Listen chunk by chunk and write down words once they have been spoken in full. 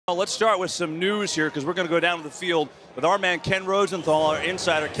Well, let's start with some news here because we're going to go down to the field with our man Ken Rosenthal, our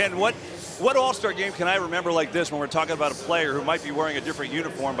insider. Ken, what All-Star game can I remember like this when we're talking about a player who might be wearing a different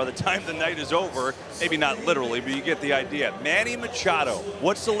uniform by the time the night is over? Maybe not literally, but you get the idea. Manny Machado,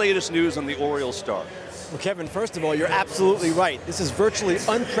 what's the latest news on the Orioles star? Well, Kevin, first of all, you're absolutely right. This is virtually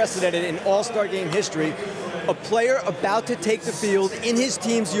unprecedented in All-Star game history. A player about to take the field in his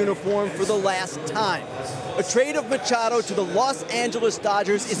team's uniform for the last time. A trade of Machado to the Los Angeles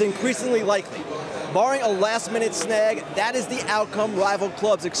Dodgers is increasingly likely. Barring a last-minute snag, that is the outcome rival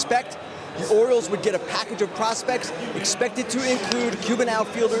clubs expect. The Orioles would get a package of prospects expected to include Cuban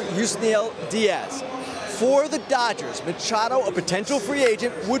outfielder Yusniel Diaz. For the Dodgers, Machado, a potential free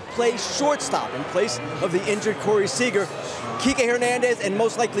agent, would play shortstop in place of the injured Corey Seager. Kike Hernandez and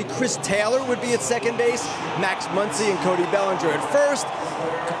most likely Chris Taylor would be at second base. Max Muncy and Cody Bellinger at first.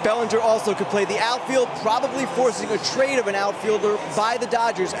 Bellinger also could play the outfield, probably forcing a trade of an outfielder by the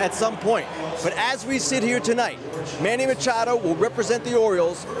Dodgers at some point. But as we sit here tonight, Manny Machado will represent the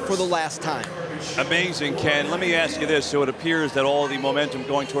Orioles for the last time. Amazing, Ken. Let me ask you this. So it appears that all the momentum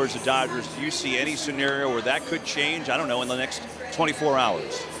going towards the Dodgers, do you see any scenario where that could change, I don't know, in the next 24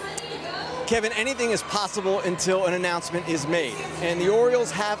 hours? Kevin, anything is possible until an announcement is made. And the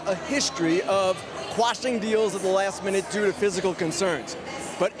Orioles have a history of quashing deals at the last minute due to physical concerns.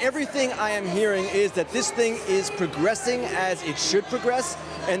 But everything I am hearing is that this thing is progressing as it should progress,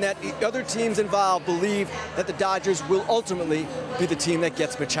 and that the other teams involved believe that the Dodgers will ultimately be the team that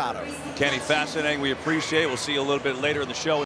gets Machado. Kenny, fascinating. We appreciate it. We'll see you a little bit later in the show.